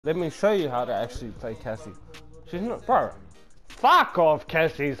Let me show you how to actually play Cassie. She's not, bro. Fuck off,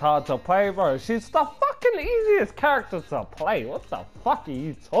 Cassie's hard to play, bro. She's the fucking easiest character to play. What the fuck are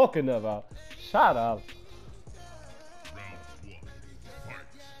you talking about? Shut up.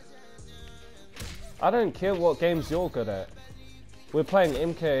 I don't care what games you're good at. We're playing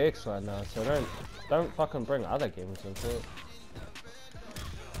MKX right now, so don't fucking bring other games into it.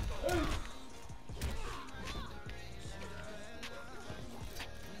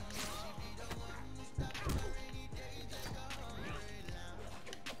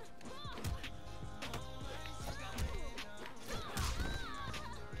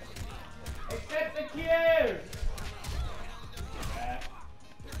 Accept the cue!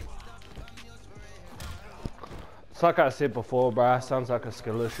 It's like I said before, bruh, sounds like a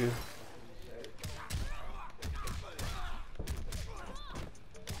skill issue.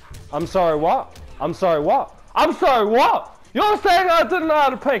 I'm sorry, what? I'm sorry, what? I'm sorry, what? You're saying I didn't know how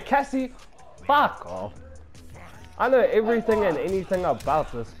to play Cassie? Fuck off. I know everything and anything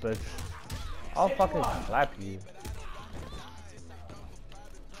about this bitch. I'll fucking slap you.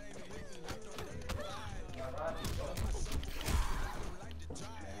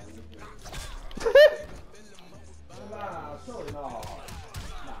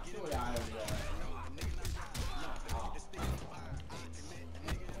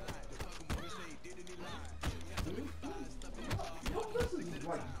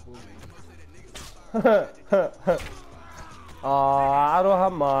 I don't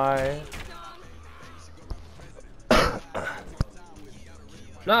have my.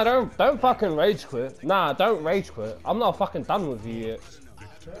 Nah, don't fucking rage quit. Nah, don't rage quit. I'm not fucking done with you yet.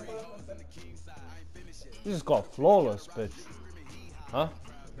 You just got flawless, bitch. Huh?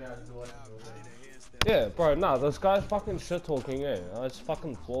 Yeah, bro, nah, this guy's fucking shit talking in. It's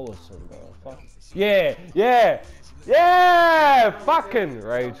fucking flawless, bro. Fuck. Yeah, fucking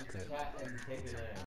rage quit.